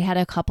 I had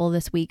a couple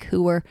this week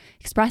who were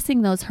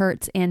expressing those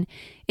hurts, and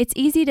it's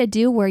easy to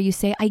do where you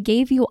say, I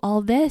gave you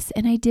all this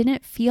and I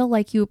didn't feel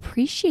like you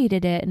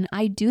appreciated it, and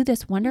I do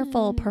this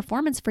wonderful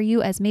performance for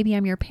you as maybe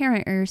I'm your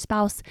parent or your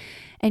spouse,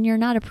 and you're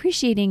not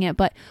appreciating it.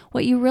 But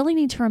what you really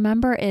need to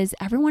remember is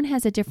everyone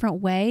has a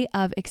different way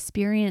of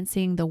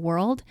experiencing the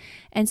world,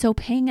 and so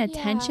paying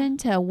attention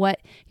to what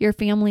your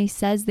family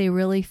says they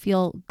really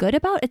feel good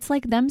about, it's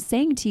like them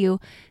saying to you,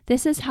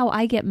 this is how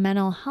I get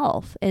mental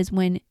health, is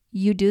when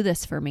you do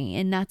this for me.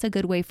 And that's a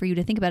good way for you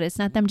to think about it. It's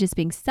not them just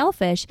being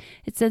selfish.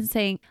 It's them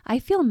saying, I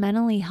feel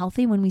mentally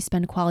healthy when we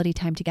spend quality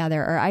time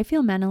together, or I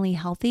feel mentally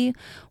healthy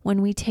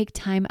when we take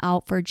time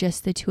out for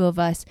just the two of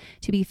us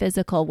to be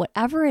physical.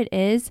 Whatever it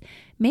is,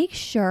 make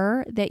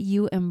sure that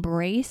you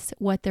embrace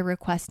what they're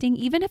requesting,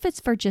 even if it's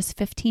for just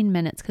 15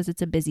 minutes because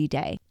it's a busy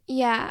day.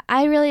 Yeah,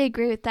 I really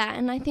agree with that.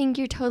 And I think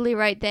you're totally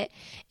right that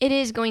it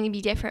is going to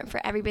be different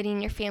for everybody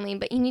in your family,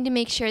 but you need to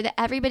make sure that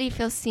everybody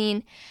feels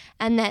seen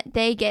and that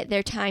they get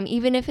their time,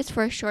 even if it's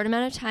for a short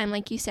amount of time,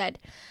 like you said,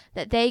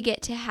 that they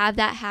get to have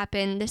that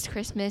happen this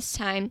Christmas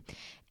time,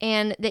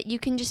 and that you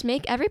can just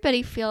make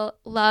everybody feel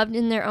loved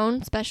in their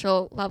own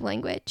special love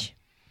language.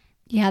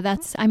 Yeah,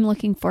 I'm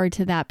looking forward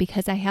to that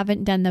because I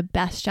haven't done the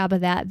best job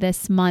of that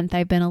this month.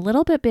 I've been a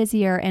little bit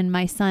busier, and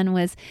my son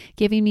was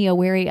giving me a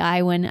weary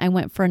eye when I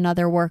went for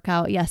another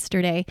workout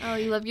yesterday. Oh,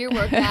 you love your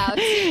workouts.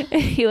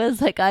 He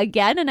was like,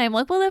 again? And I'm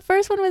like, well, the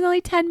first one was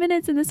only 10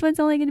 minutes and this one's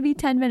only going to be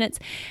 10 minutes.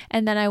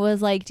 And then I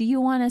was like,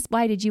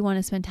 why did you want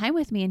to spend time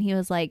with me? And he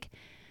was like,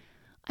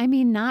 I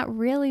mean, not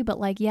really, but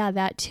like, yeah,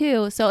 that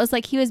too. So it was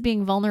like he was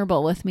being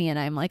vulnerable with me. And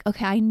I'm like,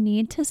 okay, I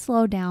need to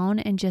slow down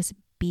and just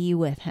be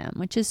with him,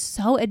 which is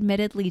so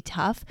admittedly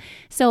tough.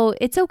 So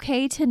it's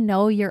okay to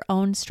know your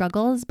own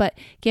struggles, but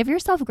give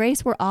yourself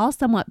grace. We're all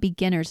somewhat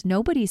beginners.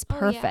 Nobody's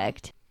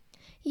perfect.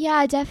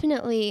 Yeah,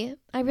 definitely.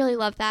 I really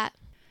love that.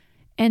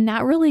 And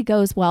that really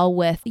goes well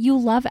with you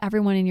love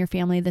everyone in your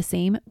family the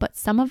same, but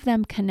some of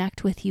them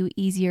connect with you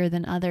easier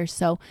than others.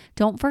 So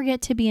don't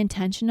forget to be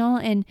intentional,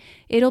 and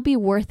it'll be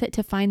worth it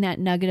to find that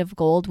nugget of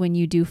gold when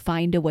you do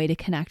find a way to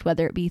connect,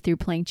 whether it be through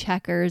playing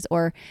checkers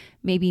or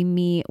maybe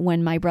me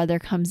when my brother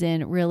comes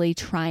in really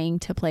trying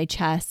to play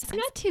chess. I'm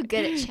not too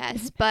good at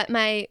chess, but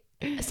my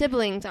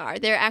siblings are.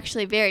 They're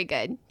actually very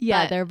good.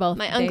 Yeah, they're both.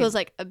 My uncle's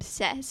like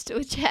obsessed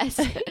with chess.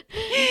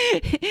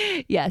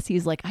 Yes,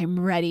 he's like, I'm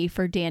ready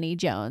for Danny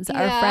Jones.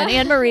 Yeah. Our friend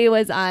Anne Marie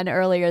was on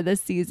earlier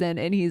this season,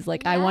 and he's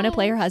like, I want to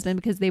play her husband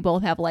because they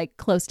both have like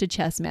close to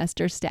chess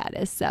master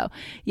status. So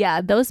yeah,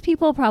 those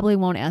people probably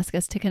won't ask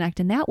us to connect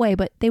in that way,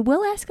 but they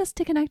will ask us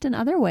to connect in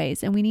other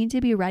ways, and we need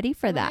to be ready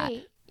for that.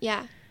 Right.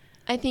 Yeah.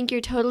 I think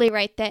you're totally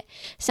right that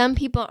some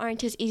people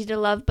aren't as easy to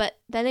love, but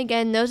then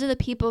again, those are the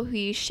people who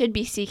you should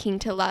be seeking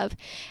to love,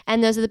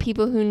 and those are the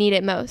people who need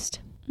it most.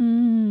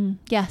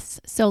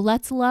 Yes. So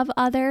let's love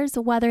others,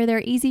 whether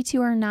they're easy to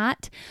or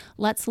not.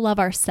 Let's love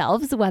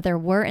ourselves, whether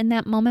we're in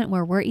that moment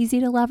where we're easy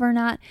to love or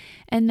not.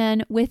 And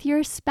then with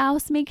your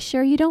spouse, make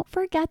sure you don't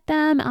forget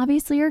them.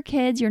 Obviously, your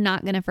kids, you're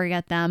not going to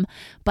forget them.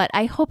 But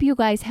I hope you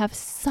guys have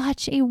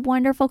such a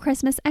wonderful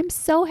Christmas. I'm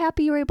so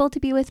happy you were able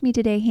to be with me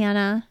today,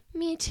 Hannah.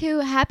 Me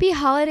too. Happy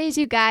holidays,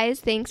 you guys.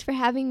 Thanks for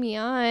having me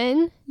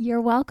on. You're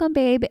welcome,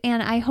 babe.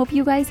 And I hope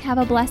you guys have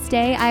a blessed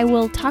day. I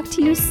will talk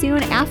to you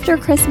soon after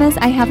Christmas.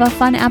 I have a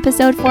fun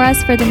episode for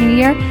us for the new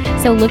year.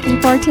 So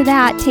looking forward to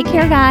that. Take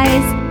care,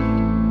 guys.